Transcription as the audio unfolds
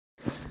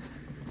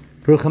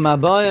Bruchim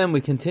Abayim, we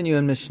continue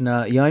in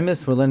Mishnah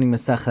Yomis. We're learning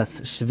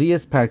Mesachas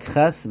Shvius, Parak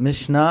Ches,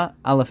 Mishnah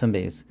Aleph and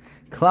Beis.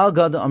 Klal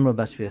Gada Amro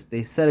Bashvius.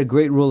 They said a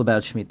great rule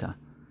about Shemitah.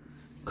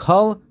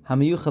 Kol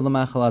Hamiyuchad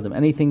L'Machal Adam.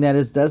 Anything that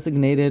is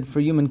designated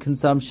for human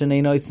consumption,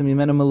 Ein Oisem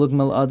Yimenu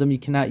Melugmal Adam, you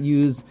cannot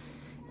use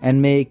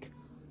and make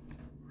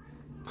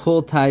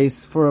pull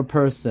ties for a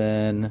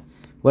person.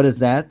 What is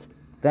that?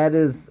 That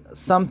is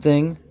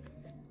something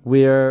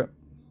where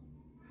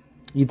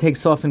you take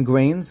softened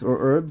grains or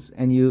herbs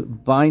and you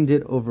bind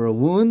it over a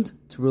wound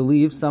to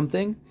relieve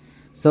something.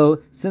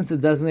 So, since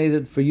it's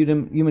designated for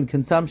human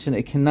consumption,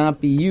 it cannot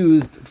be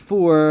used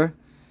for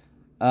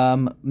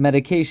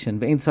medication.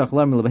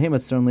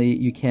 Certainly,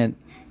 you can't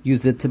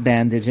use it to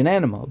bandage an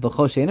animal.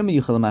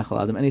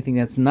 Anything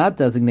that's not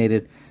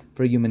designated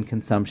for human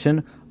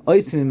consumption,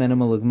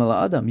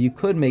 you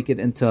could make it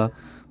into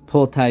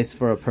pull ties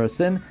for a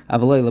person,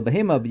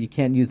 but you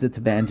can't use it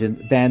to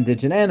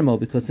bandage an animal,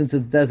 because since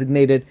it's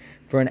designated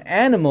for an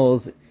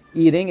animal's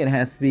eating, it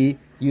has to be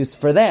used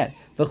for that.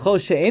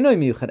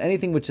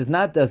 Anything which is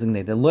not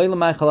designated,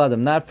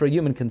 not for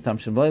human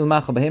consumption,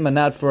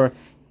 not for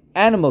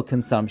animal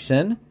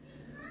consumption.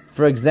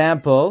 For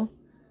example,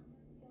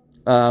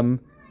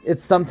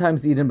 it's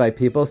sometimes eaten by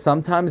people,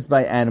 sometimes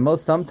by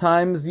animals,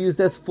 sometimes used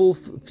as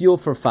fuel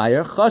for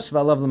fire.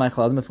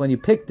 If when you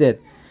picked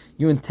it,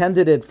 you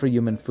intended it for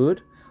human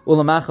food,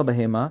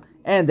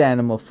 and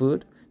animal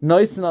food. We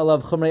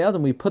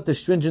put the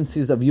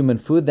stringencies of human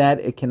food that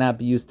it cannot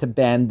be used to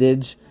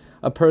bandage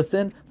a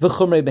person. We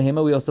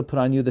also put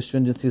on you the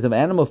stringencies of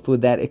animal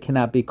food that it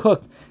cannot be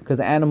cooked, because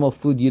animal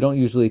food you don't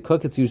usually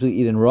cook, it's usually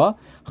eaten raw.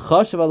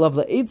 But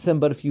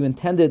if you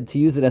intended to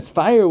use it as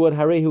firewood,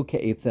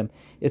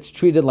 it's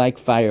treated like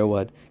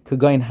firewood.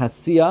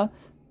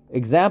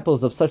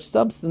 Examples of such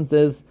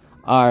substances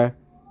are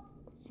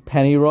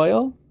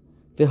pennyroyal,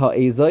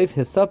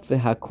 hyssop,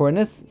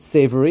 cornis,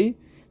 savory.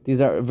 These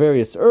are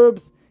various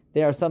herbs.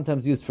 They are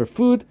sometimes used for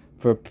food,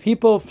 for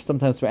people,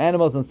 sometimes for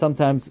animals, and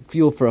sometimes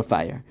fuel for a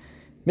fire.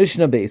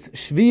 Mishnah base.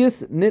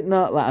 Shvius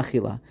nitna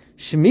la'achila.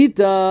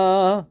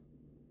 Shemitah.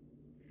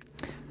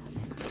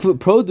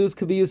 Produce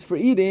could be used for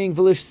eating.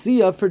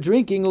 V'lishsiya for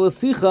drinking.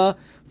 V'lisicha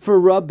for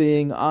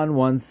rubbing on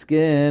one's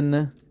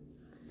skin.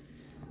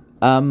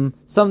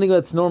 Something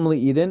that's normally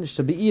eaten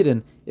should be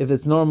eaten. If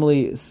it's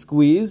normally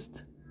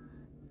squeezed,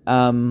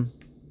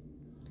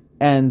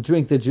 and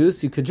drink the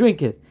juice, you could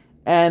drink it.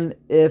 And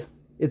if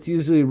it's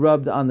usually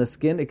rubbed on the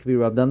skin, it could be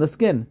rubbed on the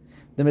skin.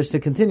 The Mishnah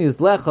continues,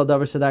 Lecha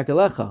davar shadaka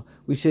lecha.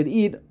 We should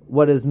eat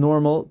what is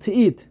normal to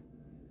eat.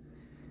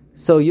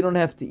 So you don't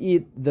have to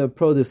eat the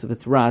produce if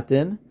it's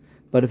rotten,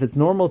 but if it's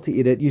normal to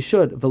eat it, you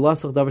should.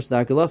 V'lasach davar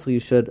shadaka lecha. You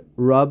should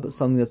rub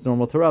something that's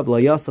normal to rub.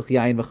 Lo yasach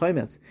yain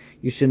v'chaymetz.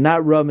 You should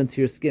not rub into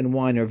your skin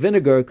wine or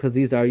vinegar, because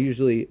these are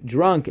usually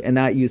drunk and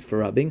not used for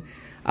rubbing.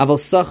 Aval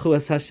sachu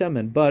es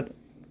hashemen, but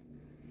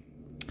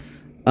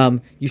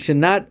you should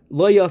not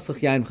you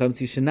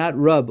should not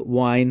rub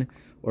wine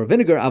or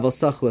vinegar. Aval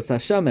sachu es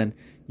hashemen.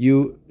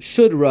 You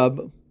should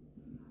rub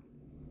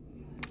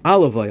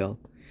olive oil.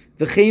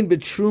 V'chein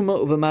b'truma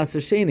u'v'maser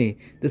sheni.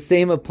 The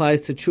same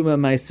applies to truma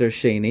meiser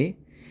sheni,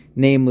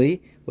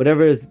 namely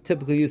whatever is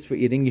typically used for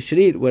eating, you should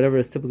eat. Whatever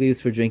is typically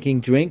used for drinking,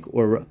 drink.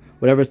 Or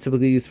whatever is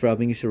typically used for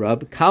rubbing, you should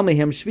rub. Kal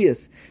mehem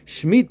shvius.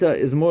 Shemitah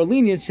is more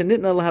lenient,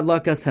 shenitna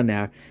lahadlakas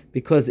hanar,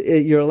 because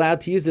you're allowed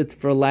to use it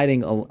for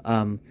lighting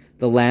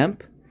the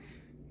lamp.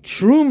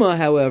 Truma,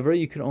 however,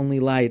 you can only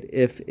light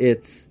if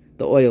the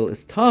oil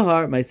is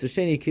tahar. Meiser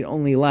sheni, you can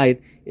only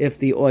light if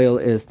the oil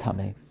is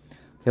tameh.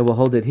 Okay, we'll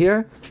hold it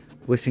here.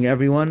 Wishing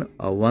everyone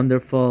a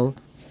wonderful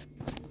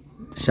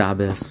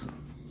Shabbos.